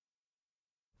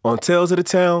On Tales of the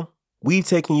Town, we've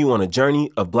taken you on a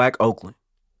journey of Black Oakland.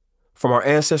 From our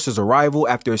ancestors' arrival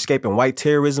after escaping white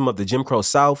terrorism of the Jim Crow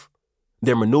South,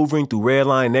 their maneuvering through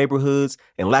redline neighborhoods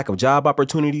and lack of job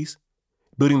opportunities,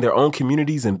 building their own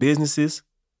communities and businesses,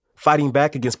 fighting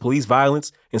back against police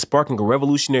violence and sparking a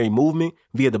revolutionary movement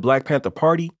via the Black Panther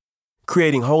Party,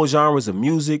 creating whole genres of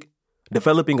music,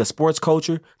 developing a sports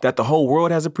culture that the whole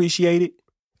world has appreciated,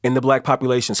 and the Black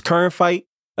population's current fight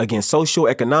against social,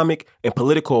 economic, and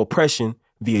political oppression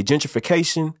via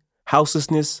gentrification,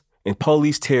 houselessness, and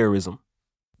police terrorism.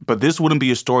 But this wouldn't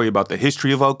be a story about the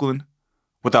history of Oakland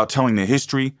without telling the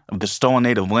history of the stolen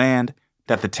native land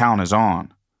that the town is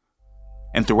on.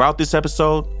 And throughout this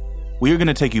episode, we are going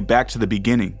to take you back to the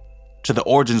beginning, to the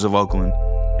origins of Oakland,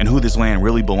 and who this land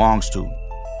really belongs to,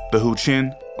 the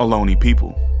Huichin Ohlone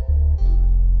people.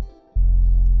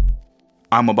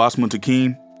 I'm Abbas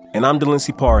Muntakim. And I'm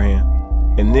Delancey Parham.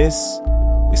 And this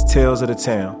is Tales of the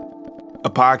Town, a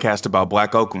podcast about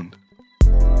Black Oakland.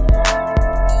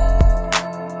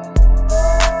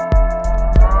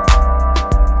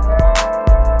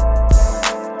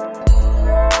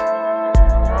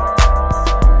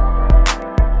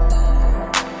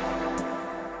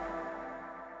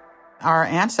 Our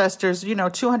ancestors,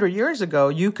 200 years ago,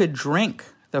 you could drink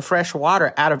the fresh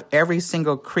water out of every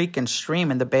single creek and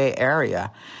stream in the Bay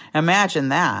Area. Imagine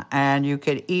that. And you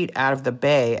could eat out of the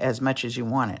bay as much as you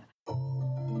wanted.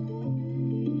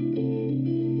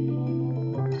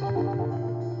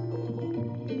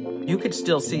 You could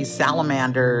still see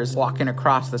salamanders walking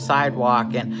across the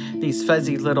sidewalk and these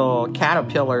fuzzy little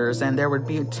caterpillars, and there would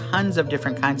be tons of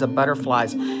different kinds of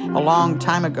butterflies a long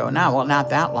time ago. Now, well, not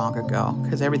that long ago,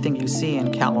 because everything you see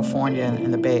in California and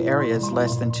in the Bay Area is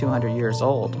less than 200 years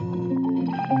old.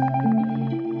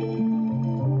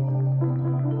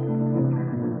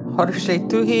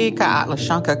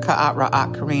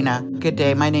 Good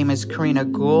day, my name is Karina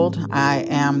Gould. I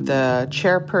am the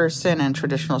chairperson and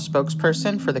traditional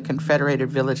spokesperson for the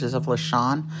Confederated Villages of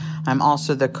Lisjan. I'm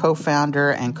also the co-founder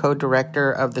and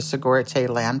co-director of the Sogorea Te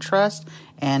Land Trust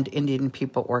and Indian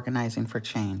People Organizing for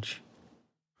Change.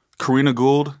 Karina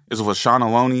Gould is of Lisjan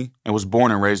Ohlone and was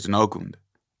born and raised in Oakland,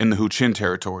 in the Huichin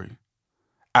territory.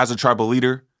 As a tribal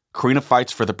leader, Karina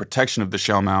fights for the protection of the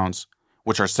shell mounds,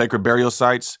 which are sacred burial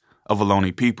sites of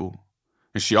Ohlone people.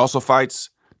 And she also fights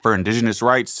for indigenous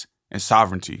rights and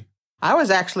sovereignty. I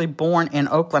was actually born in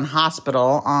Oakland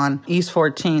Hospital on East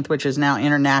 14th, which is now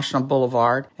International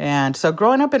Boulevard. And so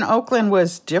growing up in Oakland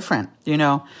was different.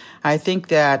 I think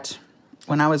that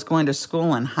when I was going to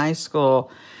school in high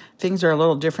school, things are a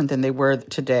little different than they were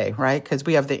today, right? Because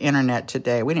we have the internet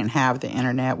today. We didn't have the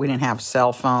internet. We didn't have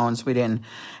cell phones. We didn't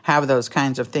have those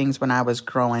kinds of things when I was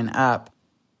growing up.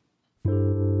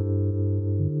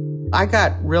 I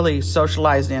got really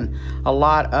socialized in a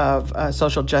lot of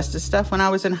social justice stuff when I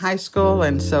was in high school,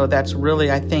 and so that's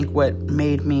really, I think, what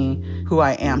made me who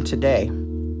I am today.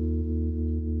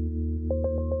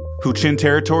 Huichin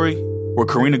territory, where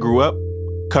Karina grew up,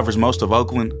 covers most of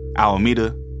Oakland,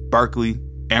 Alameda, Berkeley,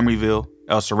 Emeryville,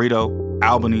 El Cerrito,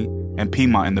 Albany, and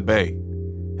Piedmont in the Bay.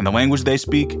 And the language they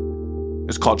speak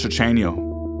is called Chochenyo.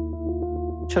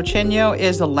 Chochenyo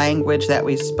is the language that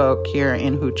we spoke here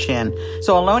in Huichin.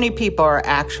 So Ohlone people are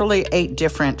actually 8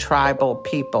 different tribal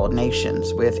people,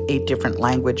 nations, with 8 different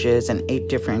languages and 8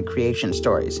 different creation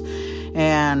stories.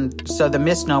 And so the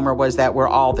misnomer was that we're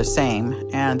all the same.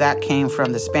 And that came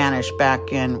from the Spanish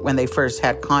back in when they first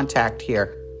had contact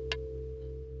here.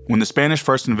 When the Spanish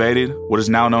first invaded what is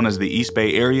now known as the East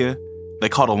Bay area, they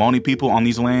called Ohlone people on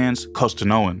these lands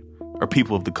Costanoan, or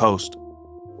people of the coast.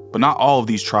 But not all of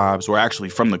these tribes were actually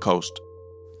from the coast.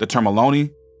 The term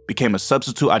Ohlone became a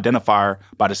substitute identifier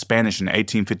by the Spanish in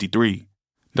 1853.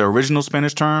 The original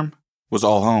Spanish term was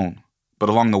Ohlone, but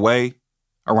along the way,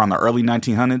 around the early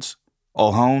 1900s,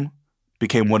 Ohlone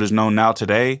became what is known now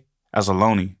today as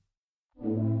Ohlone.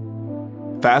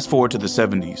 Fast forward to the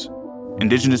 70s.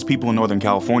 Indigenous people in Northern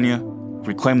California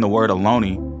reclaimed the word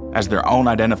Ohlone as their own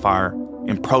identifier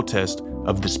in protest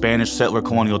of the Spanish settler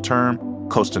colonial term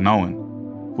Costanoan,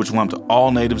 which lumped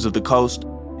all natives of the coast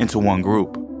into one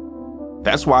group.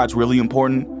 That's why it's really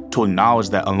important to acknowledge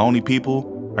that Ohlone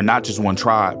people are not just one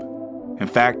tribe. In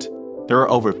fact, there are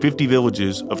over 50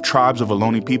 villages of tribes of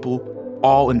Ohlone people,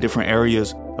 all in different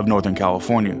areas of Northern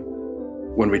California.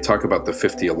 When we talk about the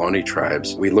 50 Ohlone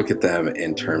tribes, we look at them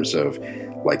in terms of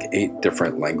 8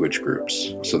 different language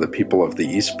groups. So the people of the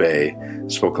East Bay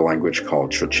spoke a language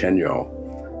called Chochenyo,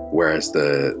 whereas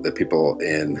the people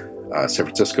in San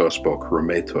Francisco spoke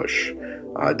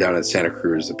Ramaytush. Down in Santa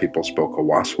Cruz, the people spoke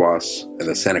Awaswas. In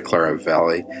the Santa Clara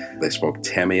Valley, they spoke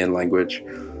Tamian language.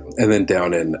 And then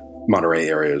down in Monterey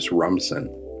area is Rumsen.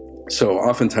 So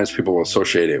oftentimes people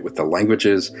associate it with the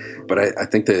languages, but I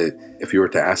think that if you were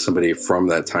to ask somebody from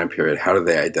that time period, how do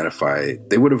they identify?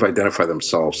 They would have identified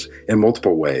themselves in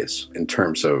multiple ways in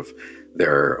terms of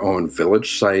their own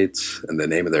village sites and the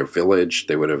name of their village.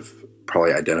 They would have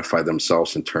probably identified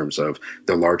themselves in terms of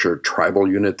the larger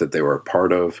tribal unit that they were a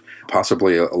part of,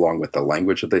 possibly along with the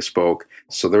language that they spoke.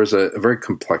 So there's a very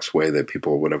complex way that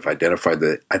people would have identified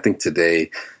that I think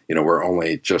today, we're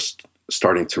only just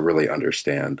starting to really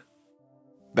understand.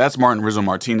 That's Martin Rizzo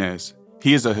Martinez.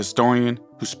 He is a historian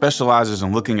who specializes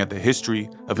in looking at the history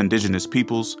of indigenous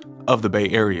peoples of the Bay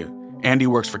Area, and he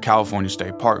works for California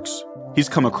State Parks. He's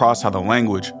come across how the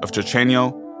language of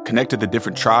Chochenyo connected the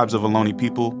different tribes of Ohlone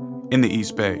people in the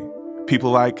East Bay.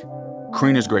 People like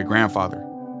Karina's great-grandfather.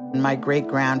 My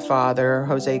great-grandfather,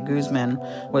 Jose Guzman,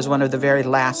 was one of the very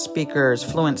last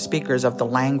fluent speakers of the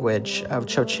language of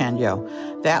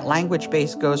Chochenyo. That language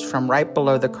base goes from right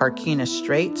below the Carquinez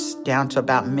Straits down to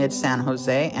about mid-San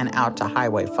Jose and out to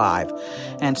Highway 5.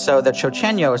 And so the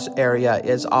Chochenyo area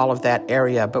is all of that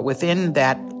area, but within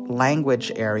that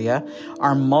language area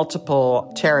are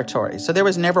multiple territories. So there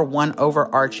was never one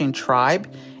overarching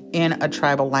tribe in a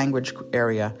tribal language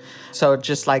area. So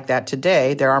just like that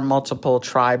today, there are multiple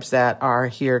tribes that are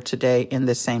here today in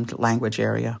the same language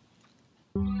area.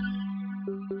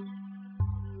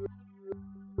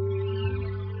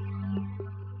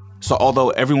 So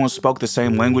although everyone spoke the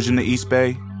same language in the East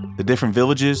Bay, the different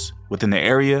villages within the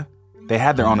area, they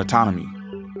had their own autonomy.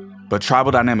 But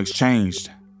tribal dynamics changed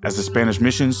as the Spanish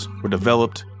missions were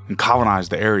developed and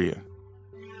colonized the area.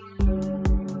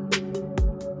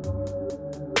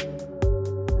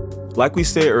 Like we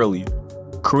said earlier,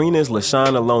 Karina is Lisjan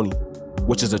Ohlone,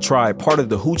 which is a tribe part of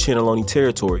the Huichin Ohlone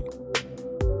territory.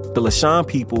 The Lisjan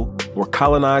people were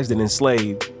colonized and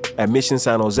enslaved at Mission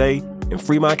San Jose in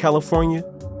Fremont, California,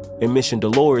 and Mission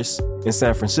Dolores in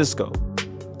San Francisco.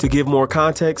 To give more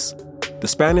context, the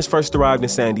Spanish first arrived in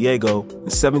San Diego in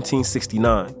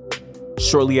 1769.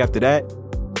 Shortly after that,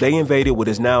 they invaded what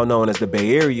is now known as the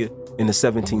Bay Area in the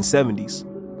 1770s.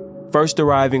 First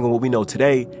arriving on what we know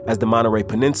today as the Monterey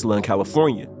Peninsula in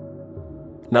California.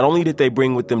 Not only did they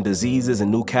bring with them diseases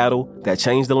and new cattle that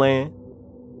changed the land,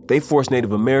 they forced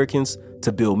Native Americans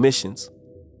to build missions.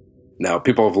 Now,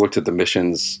 people have looked at the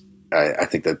missions. I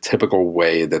think the typical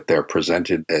way that they're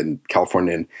presented in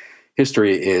Californian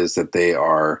history is that they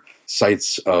are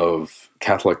sites of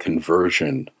Catholic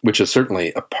conversion, which is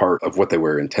certainly a part of what they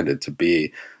were intended to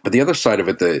be. But the other side of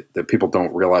it that people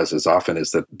don't realize as often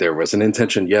is that there was an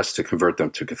intention, yes, to convert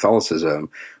them to Catholicism,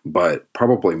 but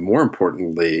probably more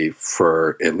importantly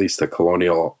for at least the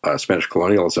Spanish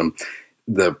colonialism,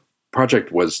 the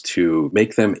project was to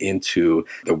make them into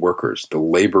the workers, the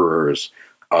laborers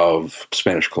of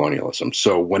Spanish colonialism.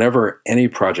 So whenever any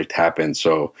project happened,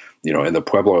 in the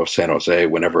Pueblo of San Jose,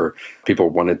 whenever people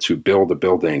wanted to build a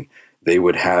building, they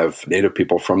would have Native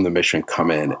people from the mission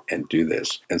come in and do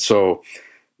this. And so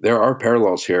there are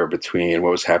parallels here between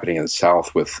what was happening in the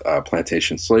South with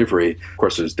plantation slavery. Of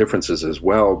course, there's differences as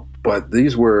well, but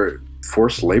these were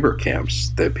forced labor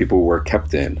camps that people were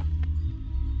kept in.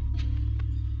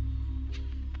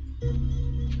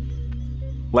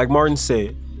 Like Martin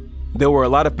said, there were a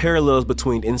lot of parallels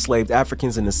between enslaved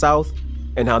Africans in the South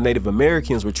and how Native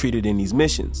Americans were treated in these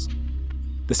missions.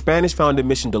 The Spanish founded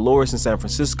Mission Dolores in San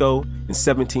Francisco in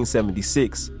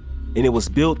 1776, and it was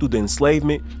built through the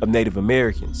enslavement of Native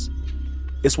Americans.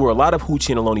 It's where a lot of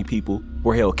Huichin Ohlone people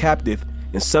were held captive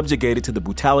and subjugated to the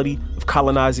brutality of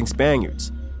colonizing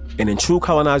Spaniards. And in true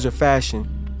colonizer fashion,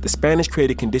 the Spanish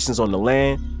created conditions on the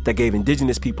land that gave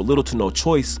indigenous people little to no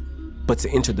choice but to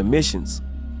enter the missions.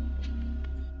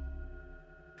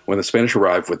 When the Spanish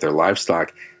arrived with their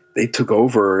livestock, they took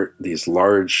over these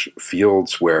large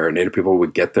fields where Native people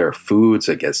would get their foods,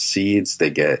 they get seeds, they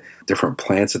get different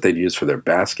plants that they'd use for their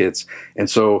baskets. And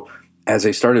so as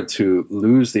they started to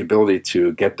lose the ability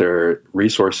to get their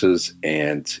resources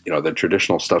and, the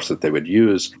traditional stuffs that they would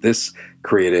use, this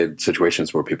created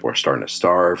situations where people were starting to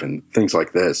starve and things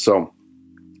like this. So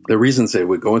the reasons they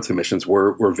would go into missions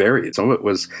were varied. Some of it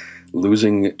was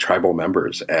losing tribal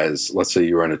members. As let's say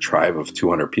you were in a tribe of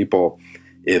 200 people,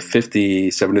 if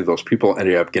 50, 70 of those people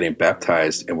ended up getting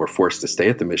baptized and were forced to stay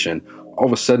at the mission, all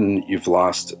of a sudden you've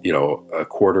lost, a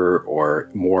quarter or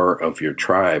more of your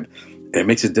tribe. And it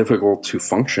makes it difficult to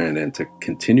function and to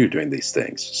continue doing these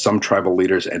things. Some tribal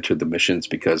leaders entered the missions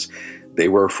because they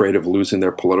were afraid of losing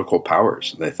their political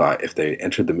powers. They thought if they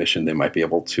entered the mission, they might be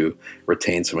able to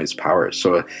retain some of these powers.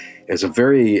 So it's a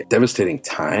very devastating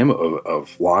time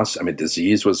of loss. I mean,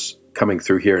 disease was coming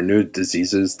through here, new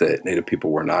diseases that Native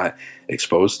people were not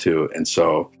exposed to. And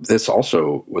so this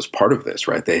also was part of this,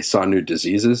 right? They saw new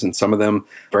diseases, and some of them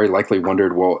very likely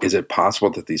wondered, well, is it possible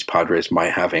that these padres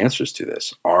might have answers to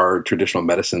this? Our traditional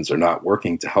medicines are not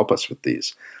working to help us with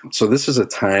these. So this is a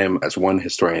time, as one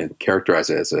historian characterized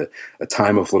it, as a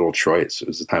time of little choice. It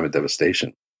was a time of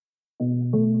devastation.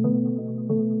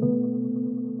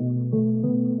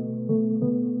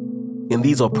 And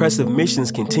these oppressive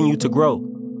missions continued to grow.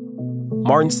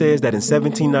 Martin says that in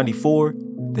 1794,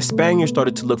 the Spaniards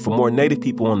started to look for more Native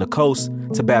people on the coast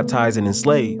to baptize and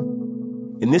enslave.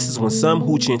 And this is when some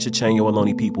Huchi and Chochenyo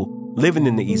Ohlone people living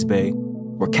in the East Bay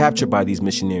were captured by these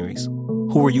missionaries,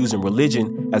 who were using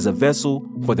religion as a vessel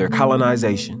for their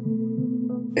colonization.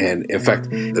 And in fact,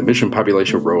 the mission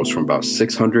population rose from about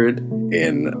 600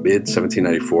 in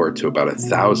mid-1794 to about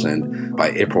 1,000 by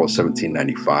April of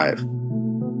 1795.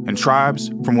 And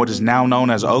tribes from what is now known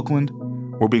as Oakland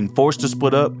were being forced to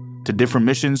split up to different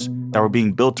missions that were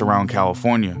being built around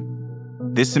California.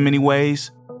 This, in many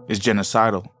ways, is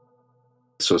genocidal.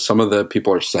 So some of the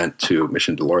people are sent to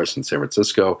Mission Dolores in San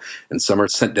Francisco, and some are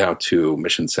sent down to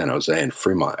Mission San Jose in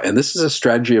Fremont. And this is a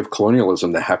strategy of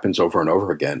colonialism that happens over and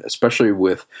over again, especially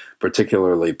with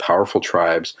particularly powerful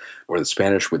tribes where the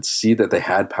Spanish would see that they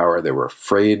had power. They were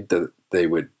afraid that they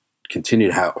would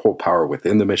continue to hold power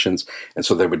within the missions, and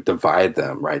so they would divide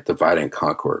them, right? Divide and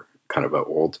conquer, kind of an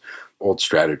old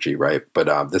strategy, right?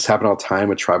 But this happened all the time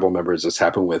with tribal members. This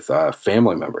happened with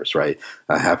family members, right?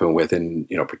 Happened within,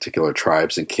 particular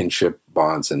tribes, and kinship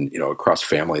bonds and, across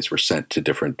families were sent to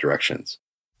different directions.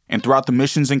 And throughout the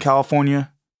missions in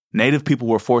California, Native people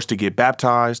were forced to get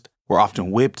baptized, were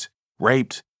often whipped,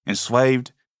 raped,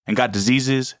 enslaved, and got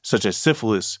diseases such as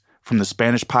syphilis from the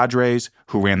Spanish padres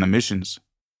who ran the missions.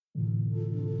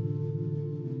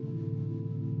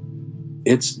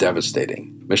 It's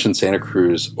devastating. Mission Santa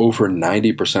Cruz, over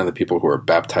 90% of the people who were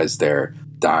baptized there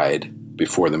died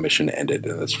before the mission ended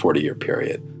in this 40-year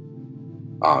period.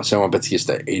 San Juan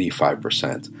Bautista,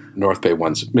 85%. North Bay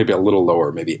ones, maybe a little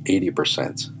lower, maybe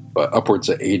 80%. But upwards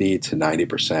of 80 to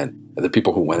 90% of the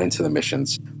people who went into the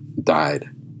missions died.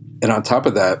 And on top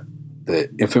of that, the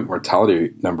infant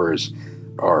mortality numbers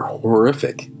are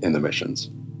horrific in the missions.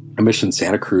 In Mission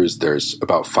Santa Cruz, there's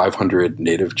about 500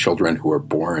 Native children who were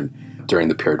born during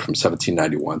the period from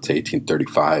 1791 to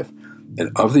 1835.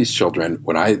 And of these children,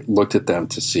 when I looked at them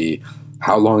to see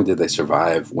how long did they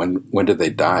survive, when did they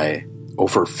die,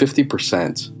 over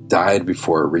 50% died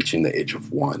before reaching the age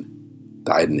of 1,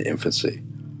 died in infancy.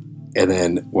 And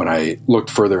then when I looked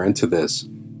further into this,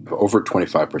 over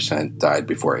 25% died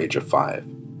before age of 5,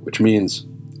 which means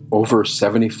over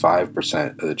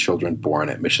 75% of the children born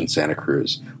at Mission Santa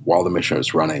Cruz while the mission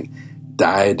was running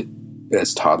died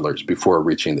as toddlers before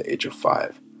reaching the age of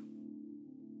 5.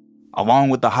 Along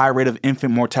with the high rate of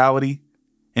infant mortality,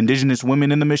 indigenous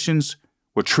women in the missions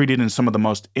were treated in some of the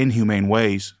most inhumane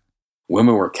ways.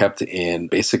 Women were kept in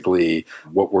basically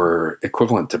what were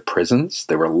equivalent to prisons.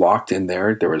 They were locked in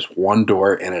there. There was one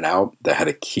door in and out that had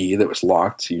a key that was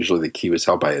locked. Usually the key was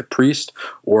held by a priest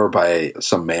or by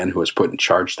some man who was put in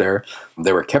charge there.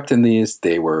 They were kept in these.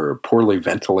 They were poorly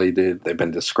ventilated. They've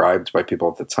been described by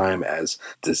people at the time as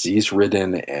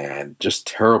disease-ridden and just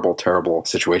terrible, terrible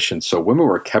situations. So women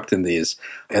were kept in these.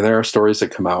 And there are stories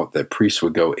that come out that priests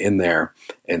would go in there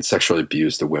and sexually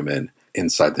abuse the women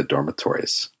inside the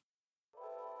dormitories.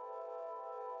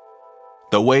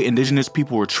 The way indigenous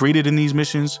people were treated in these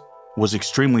missions was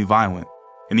extremely violent,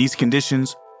 and these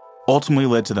conditions ultimately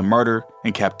led to the murder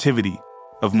and captivity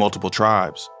of multiple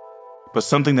tribes. But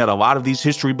something that a lot of these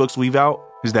history books leave out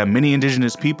is that many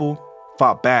indigenous people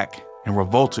fought back and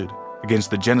revolted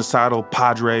against the genocidal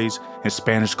Padres and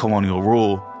Spanish colonial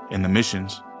rule in the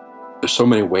missions. There's so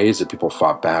many ways that people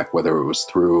fought back, whether it was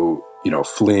through,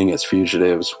 fleeing as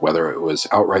fugitives, whether it was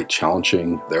outright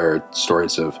challenging. There are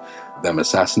stories of them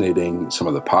assassinating some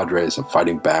of the Padres and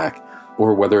fighting back,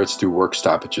 or whether it's through work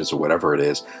stoppages or whatever it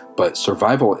is. But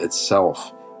survival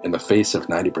itself, in the face of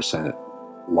 90%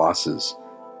 losses,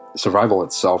 survival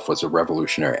itself was a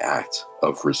revolutionary act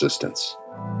of resistance.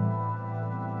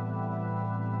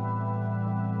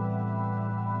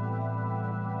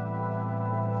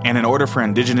 And in order for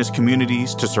indigenous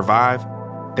communities to survive,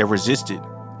 they resisted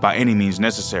by any means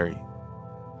necessary.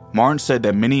 Martin said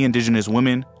that many indigenous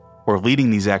women were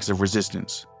leading these acts of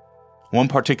resistance. One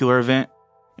particular event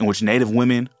in which Native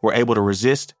women were able to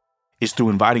resist is through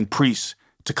inviting priests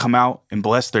to come out and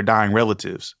bless their dying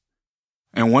relatives.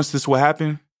 And once this would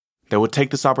happen, they would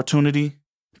take this opportunity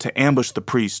to ambush the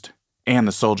priest and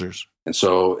the soldiers. And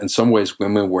so in some ways,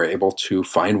 women were able to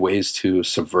find ways to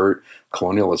subvert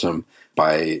colonialism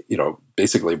by,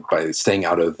 basically by staying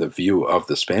out of the view of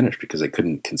the Spanish because they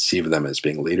couldn't conceive of them as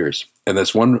being leaders. And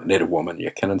this one native woman,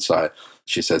 Yakeninsai,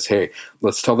 she says, hey,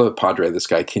 let's tell the padre, this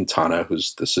guy Quintana,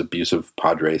 who's this abusive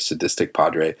padre, sadistic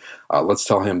padre, let's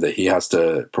tell him that he has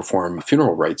to perform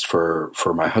funeral rites for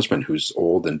my husband who's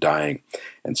old and dying.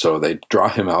 And so they draw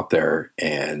him out there,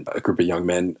 and a group of young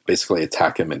men basically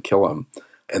attack him and kill him.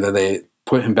 And then they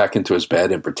put him back into his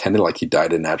bed and pretended like he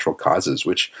died of natural causes,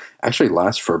 which actually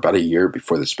lasts for about a year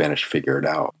before the Spanish figure it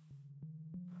out.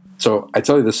 So I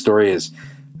tell you this story as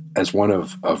one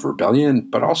of rebellion,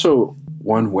 but also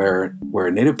one where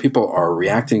Native people are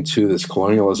reacting to this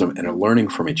colonialism and are learning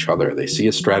from each other. They see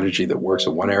a strategy that works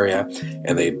in one area,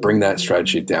 and they bring that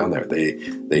strategy down there.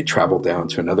 They travel down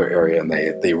to another area, and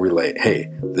they relate,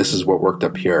 hey, this is what worked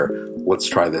up here. Let's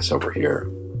try this over here.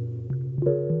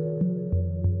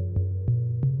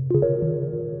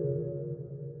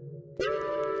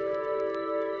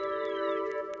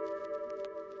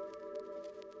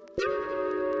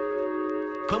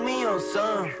 Put me on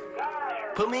some.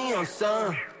 Put me on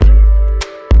some.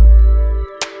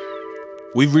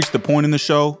 We've reached the point in the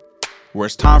show where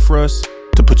it's time for us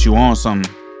to put you on something.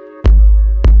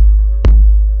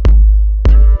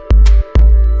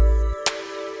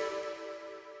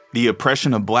 The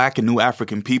oppression of Black and New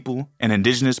African people and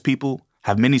Indigenous people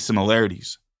have many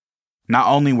similarities. Not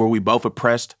only were we both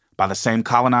oppressed by the same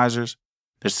colonizers,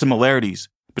 there's similarities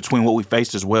between what we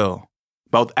faced as well.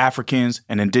 Both Africans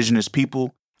and Indigenous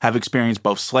people have experienced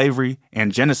both slavery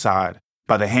and genocide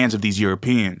by the hands of these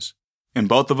Europeans. And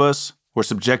both of us were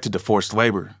subjected to forced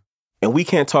labor. And we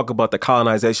can't talk about the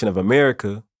colonization of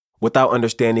America without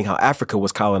understanding how Africa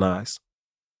was colonized.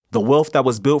 The wealth that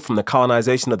was built from the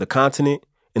colonization of the continent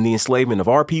and the enslavement of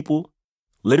our people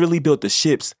literally built the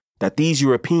ships that these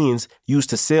Europeans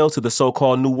used to sail to the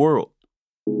so-called New World.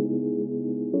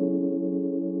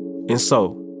 And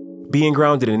so, being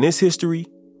grounded in this history,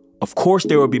 of course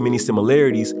there will be many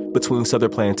similarities between Southern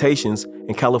plantations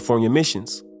and California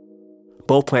missions.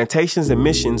 Both plantations and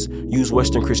missions use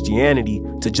Western Christianity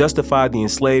to justify the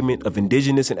enslavement of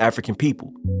indigenous and African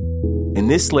people. And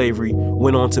this slavery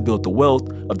went on to build the wealth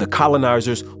of the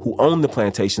colonizers who owned the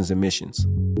plantations and missions.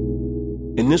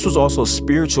 And this was also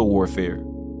spiritual warfare.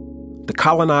 The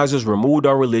colonizers removed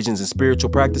our religions and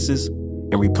spiritual practices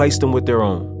and replaced them with their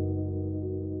own.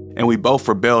 And we both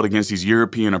rebelled against these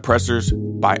European oppressors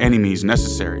by any means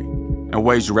necessary, and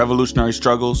waged revolutionary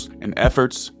struggles and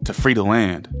efforts to free the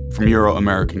land from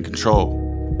Euro-American control.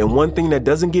 And one thing that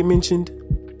doesn't get mentioned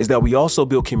is that we also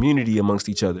built community amongst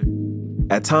each other.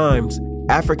 At times,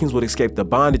 Africans would escape the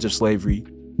bondage of slavery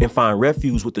and find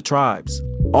refuge with the tribes,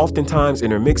 oftentimes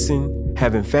intermixing,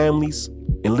 having families,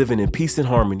 and living in peace and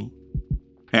harmony.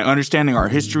 And understanding our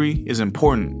history is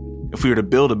important if we are to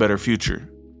build a better future,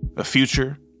 a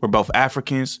future where both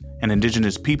Africans and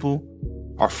Indigenous people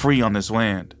are free on this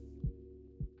land.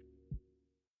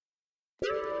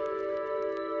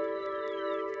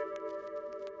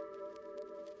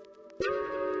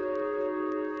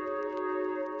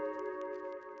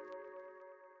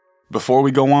 Before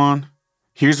we go on,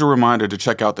 here's a reminder to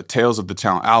check out the Tales of the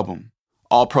Town album.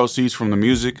 All proceeds from the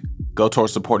music go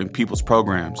towards supporting people's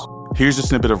programs. Here's a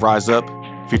snippet of Rise Up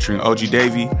featuring OG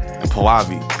Davey and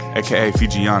Pallavi, aka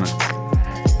Fijiana.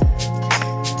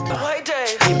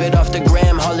 Keep it off the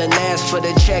gram, hauling ass for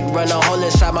the check, run a hole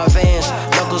inside my vans.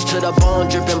 Knuckles to the bone,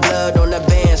 dripping blood on the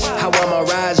bands. How I'ma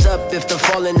rise up if the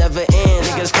falling never ends?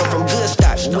 Niggas come from good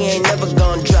stock, we ain't never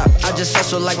gonna drop. I just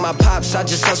hustle like my pops, I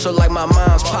just hustle like my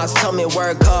mom's. Pops tell me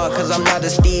work hard, cause I'm not a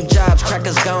Steve Jobs.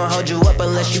 Crackers gon' hold you up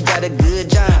unless you got a good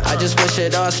job. I just wish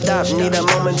it all stopped, need a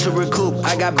moment to recoup.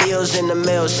 I got bills in the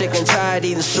mail, sick and tired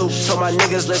eating soup. So my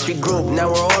niggas, let's regroup.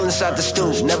 Now we're all inside the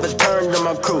stoop, never turned to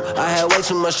my crew. I had way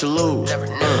too much to lose.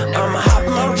 I'ma hop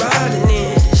my ride and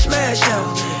then smash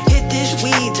out. Hit this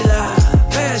weed till I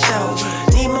pass out.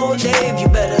 Need more Dave, you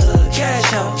better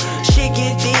cash out. Shit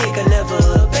get big, I never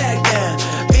back down.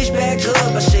 Bitch back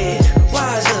up, I said,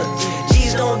 wise up.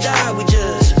 G's don't die, we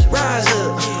just rise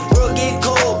up. World get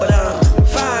cold, but I'm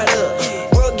fired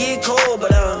up. World get cold,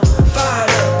 but I'm fired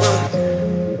up.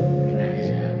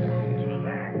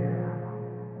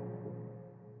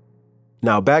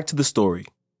 Now back to the story.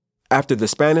 After the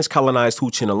Spanish colonized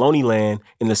Huachinoloni land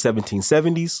in the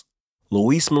 1770s,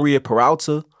 Luis Maria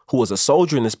Peralta, who was a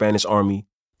soldier in the Spanish army,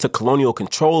 took colonial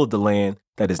control of the land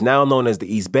that is now known as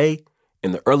the East Bay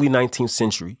in the early 19th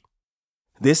century.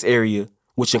 This area,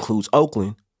 which includes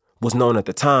Oakland, was known at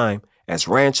the time as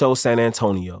Rancho San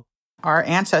Antonio. Our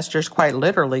ancestors quite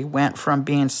literally went from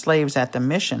being slaves at the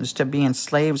missions to being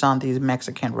slaves on these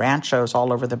Mexican ranchos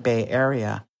all over the Bay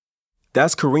Area.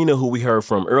 That's Karina, who we heard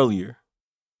from earlier.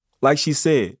 Like she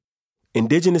said,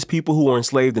 Indigenous people who were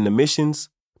enslaved in the missions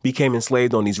became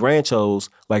enslaved on these ranchos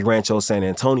like Rancho San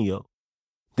Antonio.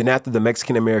 Then after the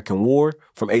Mexican-American War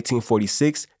from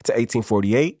 1846 to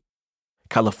 1848,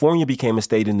 California became a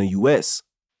state in the U.S.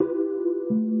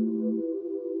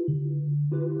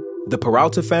 The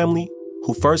Peralta family,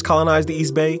 who first colonized the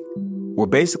East Bay, were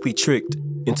basically tricked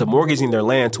into mortgaging their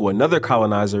land to another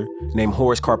colonizer named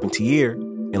Horace Carpentier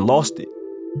and lost it.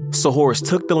 So Horace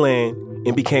took the land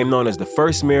and became known as the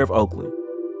first mayor of Oakland,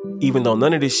 even though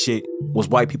none of this shit was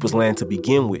white people's land to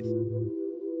begin with.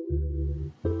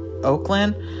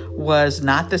 Oakland was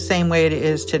not the same way it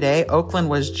is today. Oakland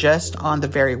was just on the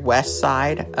very west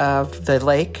side of the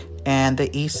lake, and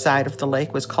the east side of the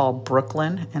lake was called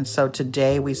Brooklyn. And so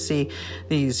today we see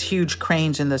these huge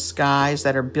cranes in the skies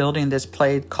that are building this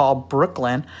place called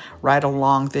Brooklyn right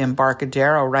along the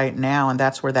Embarcadero right now, and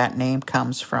that's where that name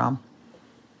comes from.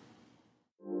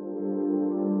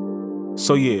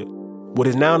 So yeah, what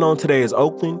is now known today as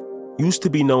Oakland used to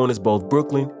be known as both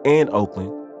Brooklyn and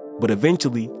Oakland, but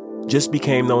eventually just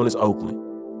became known as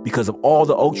Oakland because of all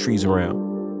the oak trees around.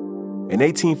 In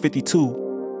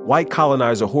 1852, white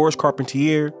colonizer Horace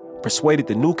Carpentier persuaded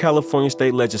the new California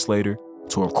state legislature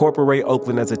to incorporate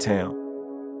Oakland as a town.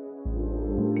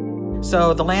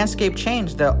 So the landscape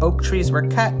changed. The oak trees were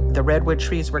cut. The redwood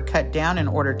trees were cut down in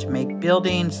order to make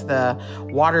buildings. The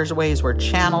waterways were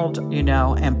channeled,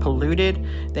 and polluted.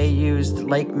 They used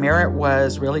Lake Merritt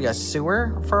was really a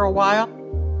sewer for a while.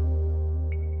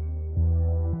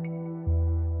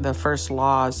 The first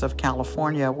laws of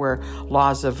California were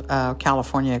laws of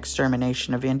California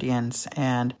extermination of Indians,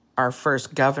 and our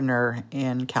first governor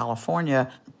in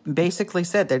California basically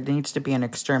said there needs to be an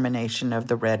extermination of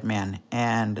the red men.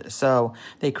 And so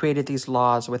they created these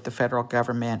laws with the federal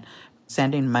government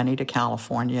sending money to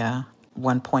California,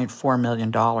 $1.4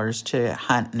 million to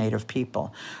hunt Native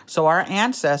people. So our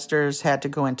ancestors had to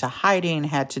go into hiding,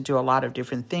 had to do a lot of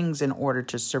different things in order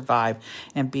to survive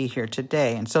and be here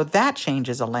today. And so that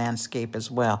changes a landscape as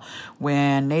well.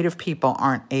 When Native people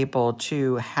aren't able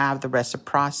to have the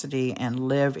reciprocity and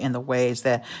live in the ways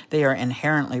that they are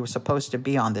inherently supposed to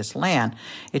be on this land,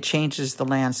 it changes the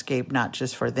landscape not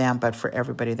just for them, but for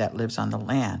everybody that lives on the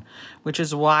land, which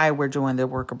is why we're doing the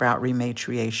work about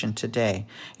rematriation today.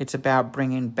 It's about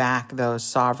bringing back those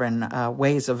sovereign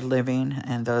ways of living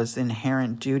and those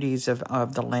inherent duties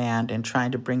of the land and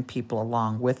trying to bring people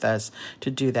along with us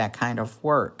to do that kind of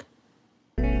work.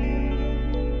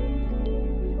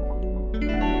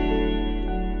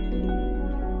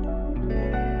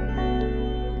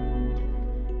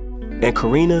 And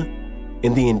Karina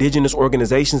and the indigenous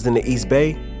organizations in the East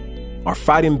Bay are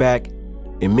fighting back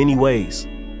in many ways.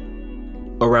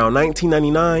 Around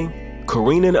 1999,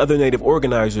 Karina and other Native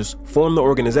organizers formed the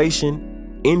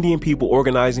organization Indian People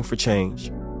Organizing for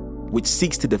Change, which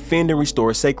seeks to defend and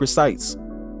restore sacred sites.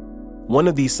 One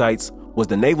of these sites was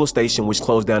the Naval Station, which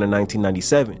closed down in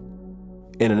 1997,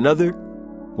 and another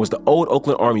was the old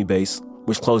Oakland Army Base,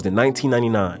 which closed in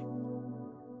 1999.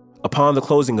 Upon the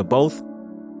closing of both,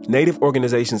 Native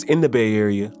organizations in the Bay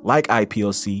Area, like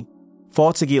IPOC,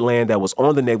 fought to get land that was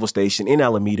on the Naval Station in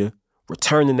Alameda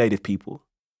returned to Native people.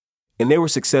 And they were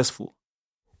successful.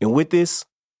 And with this,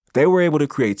 they were able to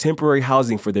create temporary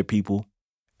housing for their people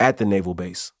at the naval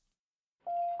base.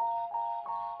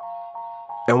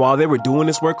 And while they were doing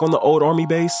this work on the old Army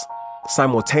base,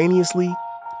 simultaneously,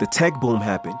 the tech boom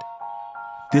happened.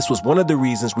 This was one of the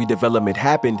reasons redevelopment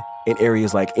happened in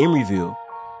areas like Emeryville,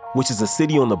 which is a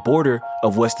city on the border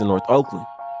of West and North Oakland.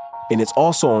 And it's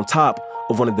also on top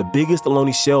of one of the biggest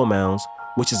Ohlone shell mounds,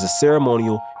 which is a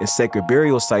ceremonial and sacred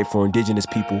burial site for indigenous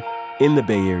people in the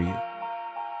Bay Area.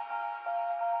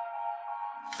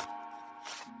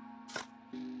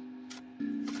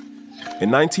 In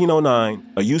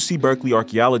 1909, a UC Berkeley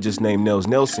archaeologist named Nels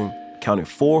Nelson counted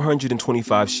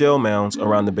 425 shell mounds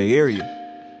around the Bay Area.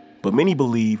 But many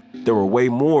believe there were way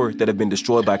more that have been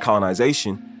destroyed by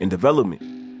colonization and development.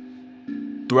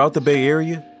 Throughout the Bay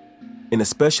Area, and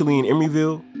especially in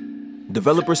Emeryville,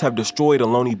 developers have destroyed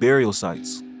Ohlone burial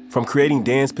sites, from creating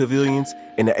dance pavilions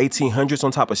in the 1800s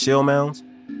on top of shell mounds,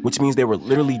 which means they were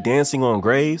literally dancing on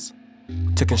graves,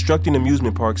 to constructing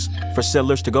amusement parks for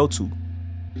settlers to go to.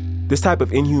 This type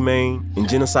of inhumane and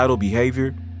genocidal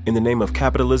behavior in the name of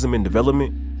capitalism and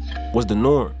development was the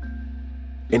norm.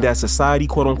 And as society,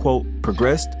 quote-unquote,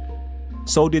 progressed,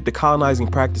 so did the colonizing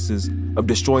practices of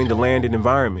destroying the land and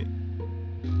environment.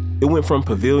 It went from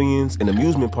pavilions and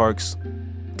amusement parks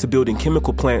to building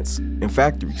chemical plants and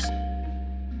factories.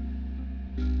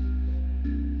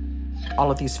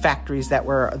 All of these factories that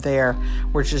were there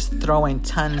were just throwing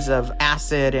tons of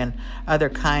acid and other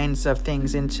kinds of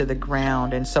things into the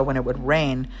ground. And so when it would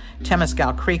rain,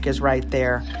 Temescal Creek is right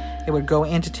there. It would go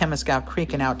into Temescal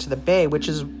Creek and out to the bay, which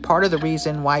is part of the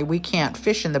reason why we can't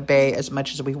fish in the bay as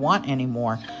much as we want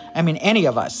anymore. I mean, any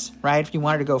of us, right? If you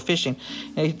wanted to go fishing,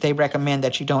 they recommend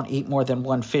that you don't eat more than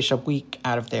one fish a week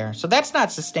out of there. So that's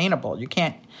not sustainable. You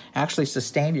can't actually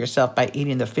sustain yourself by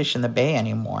eating the fish in the bay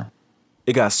anymore.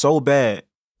 It got so bad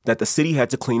that the city had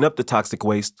to clean up the toxic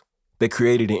waste they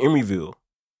created in Emeryville.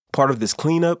 Part of this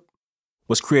cleanup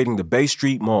was creating the Bay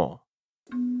Street Mall.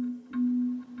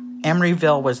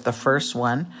 Emeryville was the first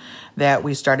one that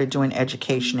we started doing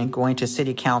education and going to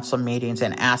city council meetings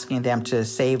and asking them to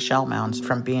save shell mounds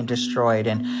from being destroyed.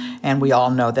 And we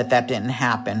all know that didn't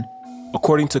happen.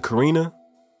 According to Karina,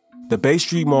 the Bay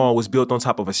Street Mall was built on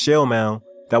top of a shell mound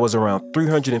that was around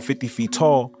 350 feet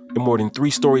tall and more than 3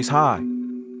 stories high,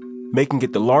 making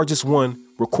it the largest one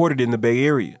recorded in the Bay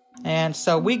Area. And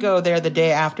so we go there the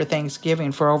day after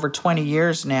Thanksgiving for over 20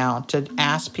 years now to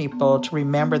ask people to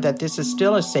remember that this is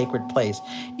still a sacred place.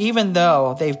 Even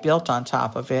though they've built on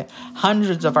top of it,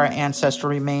 hundreds of our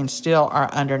ancestral remains still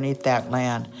are underneath that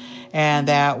land. And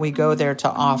that we go there to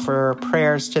offer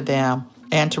prayers to them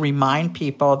and to remind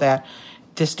people that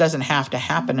this doesn't have to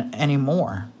happen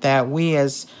anymore. That we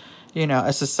as,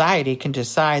 a society can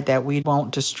decide that we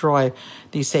won't destroy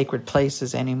these sacred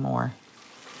places anymore.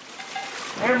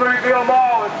 Emeryville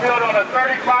Mall was built on a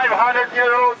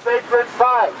 3,500-year-old sacred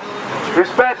site.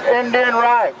 Respect Indian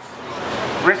rights.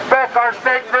 Respect our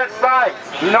sacred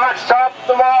sites. Do not shop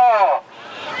the mall.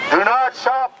 Do not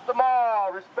shop the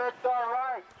mall. Respect our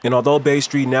rights. And although Bay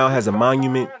Street now has a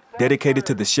monument dedicated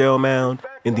to the shell mound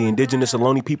and the indigenous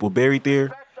Ohlone people buried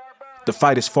there, the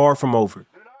fight is far from over.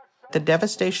 The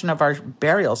devastation of our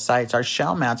burial sites, our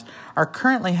shell mounds, are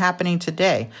currently happening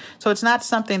today. So it's not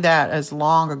something that is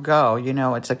long ago.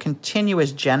 It's a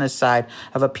continuous genocide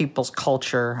of a people's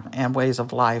culture and ways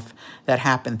of life that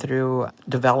happen through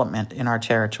development in our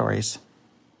territories.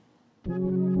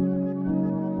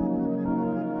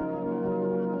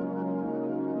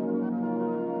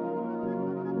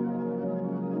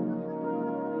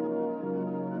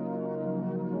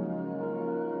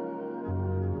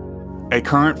 A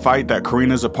current fight that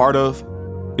Karina is a part of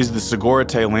is the Sogorea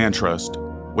Te Land Trust,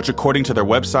 which according to their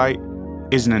website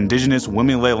is an indigenous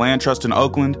women-led land trust in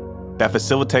Oakland that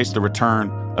facilitates the return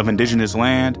of indigenous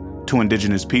land to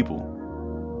indigenous people.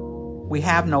 We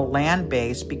have no land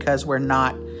base because we're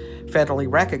not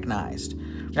federally recognized.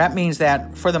 That means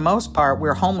that for the most part,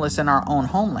 we're homeless in our own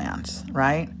homelands,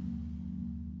 right?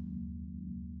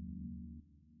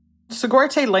 Sogorea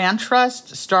Te Land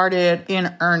Trust started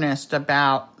in earnest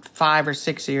about 5 or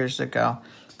 6 years ago.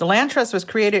 The Land Trust was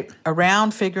created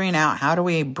around figuring out how do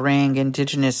we bring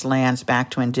indigenous lands back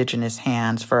to indigenous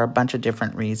hands for a bunch of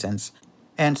different reasons.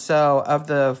 And so of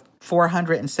the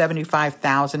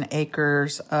 475,000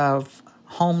 acres of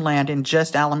homeland in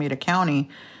just Alameda County,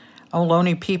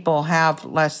 Ohlone people have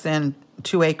less than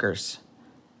 2 acres.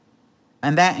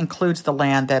 And that includes the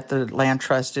land that the Land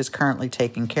Trust is currently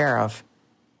taking care of.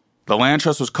 The Land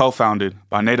Trust was co-founded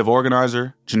by Native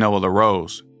organizer Genoa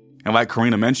LaRose. And like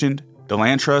Karina mentioned, the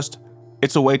Land Trust,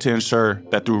 it's a way to ensure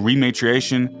that through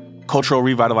rematriation, cultural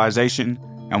revitalization,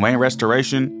 and land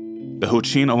restoration, the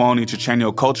Huichin Ohlone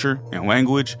Chochenyo culture and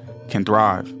language can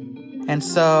thrive. And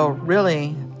so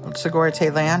really, Sogorea Te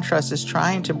Land Trust is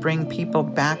trying to bring people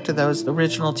back to those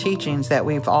original teachings that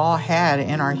we've all had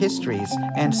in our histories.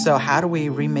 And so how do we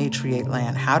rematriate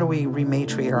land? How do we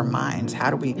rematriate our minds? How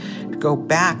do we go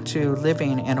back to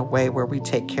living in a way where we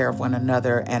take care of one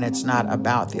another and it's not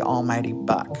about the almighty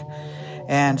buck?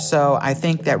 And so I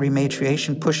think that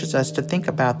rematriation pushes us to think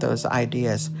about those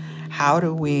ideas. How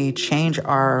do we change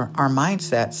our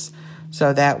mindsets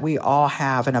so that we all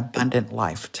have an abundant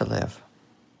life to live?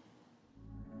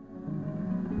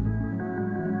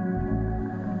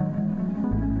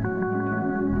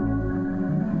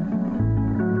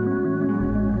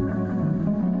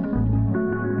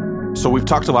 So we've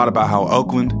talked a lot about how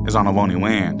Oakland is on Ohlone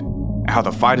land and how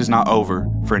the fight is not over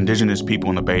for indigenous people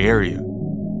in the Bay Area.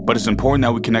 But it's important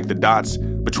that we connect the dots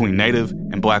between Native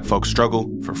and Black folks' struggle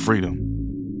for freedom.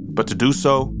 But to do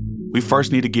so, we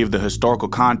first need to give the historical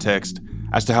context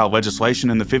as to how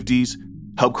legislation in the 50s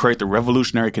helped create the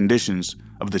revolutionary conditions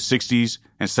of the 60s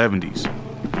and 70s.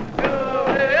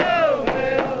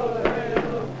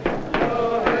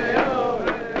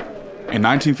 In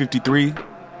 1953,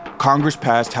 Congress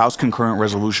passed House Concurrent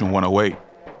Resolution 108,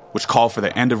 which called for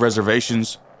the end of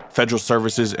reservations, federal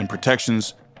services, and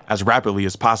protections as rapidly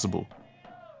as possible.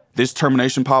 This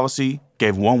termination policy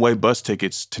gave one-way bus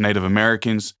tickets to Native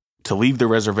Americans to leave the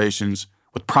reservations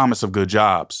with promise of good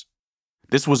jobs.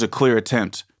 This was a clear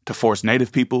attempt to force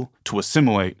Native people to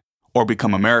assimilate or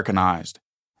become Americanized,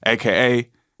 aka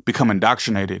become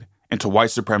indoctrinated into white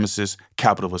supremacist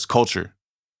capitalist culture.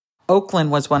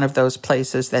 Oakland was one of those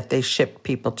places that they shipped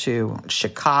people to: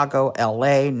 Chicago,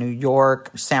 LA, New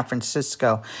York, San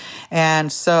Francisco.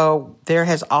 And so there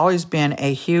has always been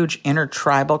a huge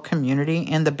intertribal community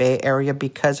in the Bay Area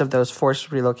because of those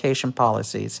forced relocation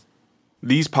policies.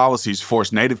 These policies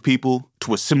forced Native people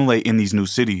to assimilate in these new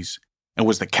cities and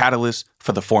was the catalyst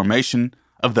for the formation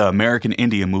of the American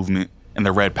Indian movement and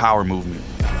the Red Power movement.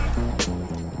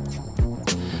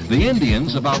 The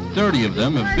Indians, about 30 of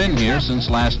them, have been here since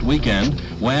last weekend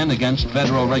when, against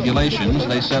federal regulations,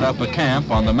 they set up a camp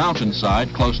on the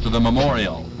mountainside close to the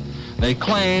memorial. They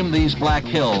claim these Black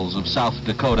Hills of South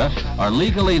Dakota are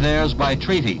legally theirs by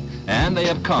treaty, and they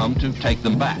have come to take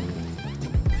them back.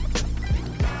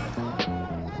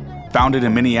 Founded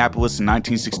in Minneapolis in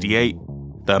 1968,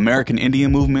 the American Indian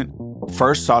movement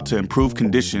first sought to improve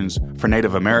conditions for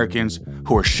Native Americans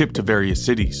who were shipped to various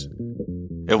cities.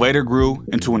 It later grew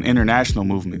into an international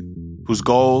movement whose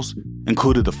goals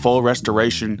included the full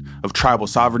restoration of tribal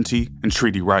sovereignty and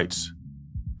treaty rights.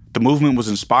 The movement was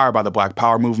inspired by the Black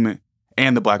Power movement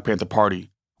and the Black Panther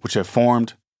Party, which had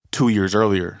formed 2 years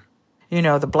earlier. You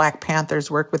know, the Black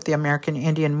Panthers worked with the American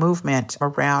Indian movement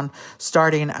around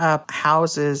starting up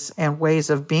houses and ways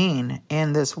of being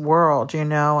in this world,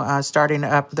 starting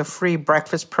up the free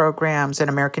breakfast programs, and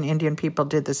American Indian people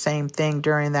did the same thing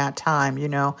during that time,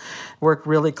 worked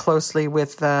really closely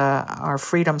with our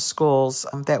freedom schools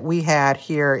that we had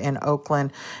here in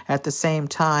Oakland at the same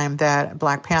time that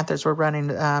Black Panthers were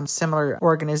running similar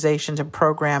organizations and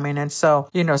programming. And so,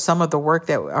 some of the work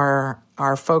that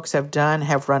our folks have done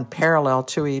have run parallel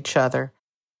to each other.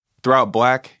 Throughout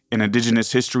Black and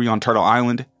Indigenous history on Turtle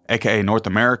Island, aka North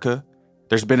America,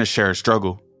 there's been a shared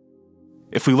struggle.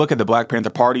 If we look at the Black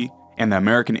Panther Party and the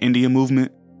American Indian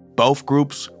movement, both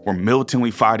groups were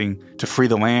militantly fighting to free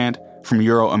the land from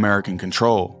Euro-American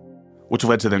control, which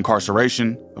led to the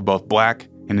incarceration of both Black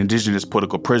and Indigenous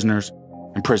political prisoners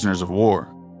and prisoners of war.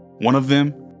 One of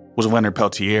them was Leonard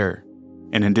Peltier,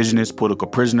 an Indigenous political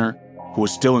prisoner who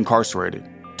is still incarcerated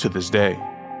to this day.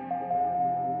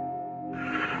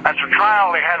 At the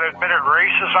trial, they had admitted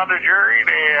racists on the jury.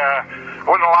 They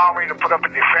wouldn't allow me to put up a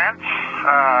defense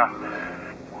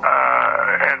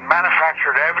and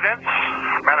manufactured evidence,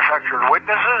 manufactured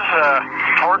witnesses,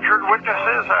 tortured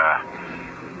witnesses.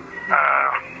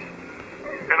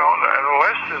 The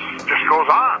list just goes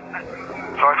on.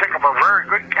 So I think I'm a very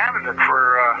good candidate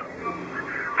for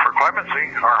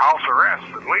clemency or house arrest,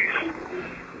 at least.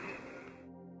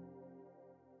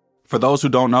 For those who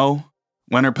don't know,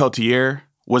 Leonard Peltier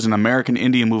was an American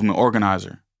Indian movement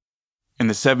organizer. In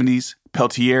the 70s,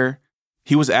 Peltier,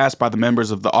 he was asked by the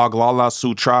members of the Oglala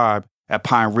Sioux tribe at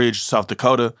Pine Ridge, South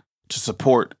Dakota, to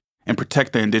support and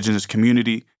protect the indigenous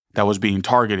community that was being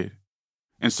targeted.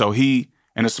 And so he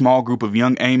and a small group of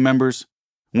young AIM members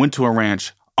went to a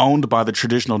ranch owned by the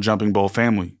traditional Jumping Bull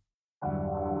family.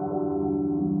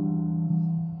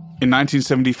 In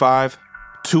 1975,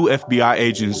 2 FBI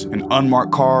agents in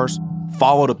unmarked cars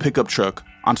followed a pickup truck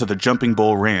onto the Jumping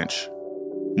Bull Ranch.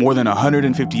 More than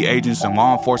 150 agents and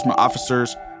law enforcement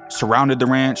officers surrounded the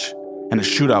ranch, and a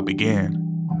shootout began.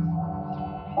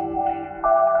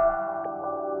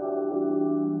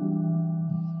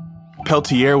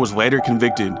 Peltier was later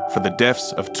convicted for the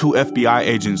deaths of 2 FBI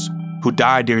agents who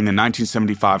died during the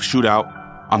 1975 shootout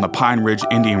on the Pine Ridge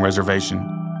Indian Reservation,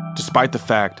 despite the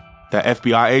fact that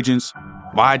FBI agents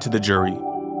lied to the jury,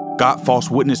 got false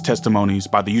witness testimonies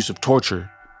by the use of torture,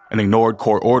 and ignored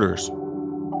court orders.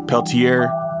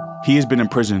 Peltier, he has been in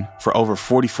prison for over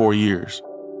 44 years.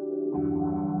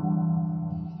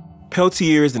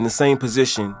 Peltier is in the same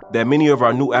position that many of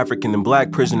our new African and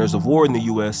Black prisoners of war in the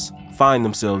U.S. find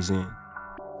themselves in.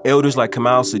 Elders like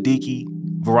Kamal Siddiqui,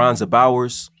 Veronza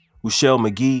Bowers, Rochelle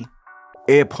McGee,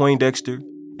 Ed Poindexter,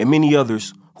 and many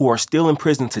others who are still in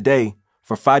prison today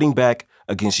for fighting back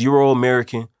against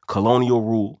Euro-American colonial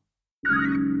rule.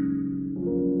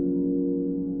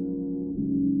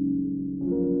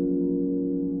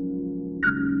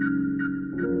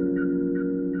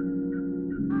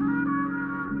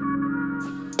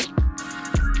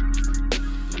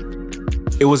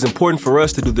 It was important for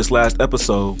us to do this last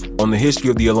episode on the history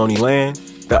of the Ohlone land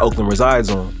that Oakland resides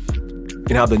on,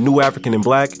 and how the new African and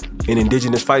Black and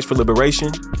Indigenous fights for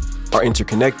liberation are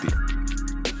interconnected.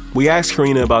 We asked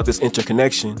Karina about this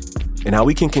interconnection and how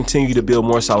we can continue to build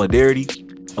more solidarity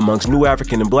amongst new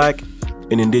African and Black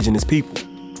and Indigenous people.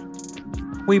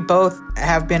 We both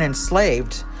have been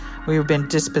enslaved we've been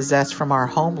dispossessed from our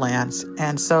homelands.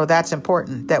 And so that's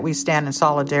important that we stand in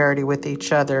solidarity with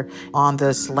each other on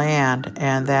this land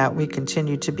and that we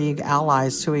continue to be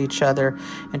allies to each other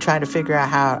and try to figure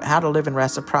out how to live in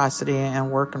reciprocity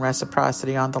and work in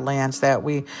reciprocity on the lands that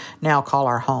we now call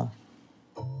our home.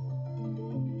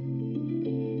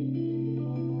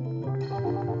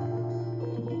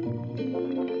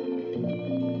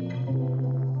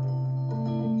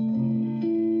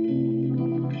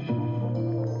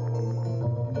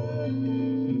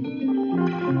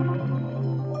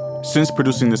 Since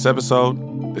producing this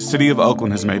episode, the city of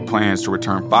Oakland has made plans to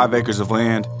return 5 acres of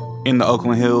land in the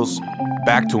Oakland Hills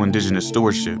back to indigenous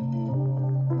stewardship.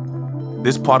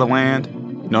 This plot of land,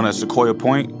 known as Sequoia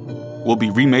Point, will be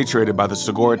rematriated by the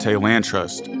Sogorea Land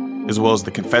Trust, as well as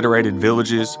the Confederated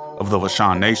Villages of the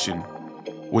Lisjan Nation,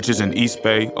 which is an East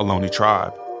Bay Ohlone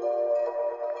tribe.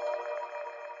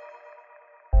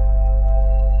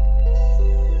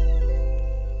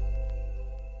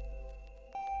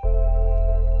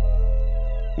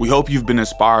 We hope you've been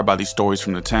inspired by these stories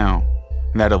from the town,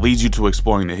 and that it leads you to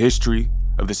exploring the history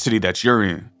of the city that you're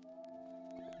in.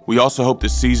 We also hope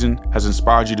this season has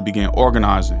inspired you to begin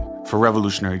organizing for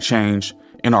revolutionary change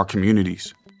in our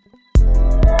communities.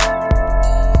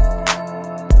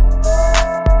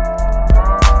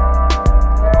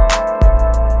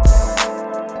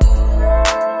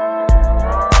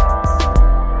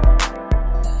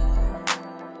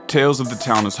 Tales of the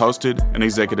Town is hosted and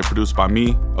executive produced by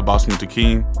me, Abbas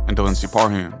Mutakim, and Delancey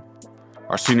Parham.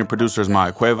 Our senior producer is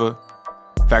Maya Cueva.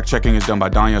 Fact-checking is done by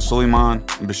Danya Suleiman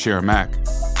and Bashir Mack.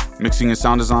 Mixing and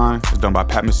sound design is done by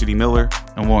Pat Mesiti-Miller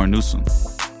and Warren Newsom.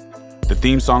 The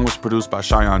theme song was produced by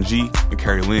Cheyenne G and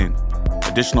Carrie Lynn.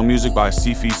 Additional music by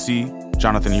CFC,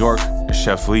 Jonathan York, and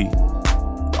Chef Lee.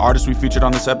 The artists we featured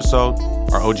on this episode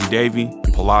are OG Davey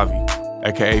and Pallavi,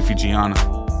 aka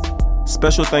Fijiana.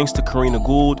 Special thanks to Karina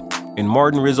Gould and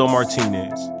Martin Rizzo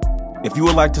Martinez. If you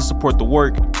would like to support the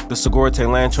work the Sogorea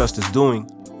Land Trust is doing,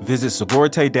 visit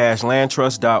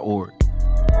sogorea-landtrust.org.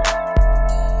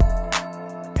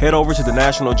 Head over to the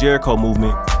National Jericho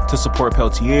Movement to support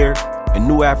Peltier and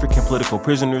new African political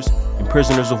prisoners and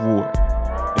prisoners of war.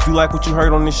 If you like what you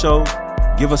heard on this show,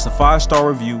 give us a 5-star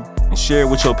review and share it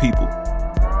with your people.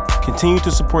 Continue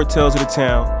to support Tales of the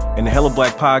Town and the Hella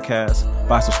Black podcast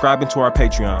by subscribing to our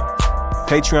Patreon.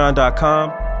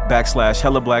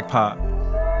 Patreon.com/HellaBlackPod.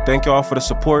 Thank y'all for the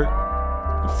support,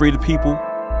 and free the people,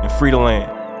 and free the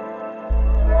land.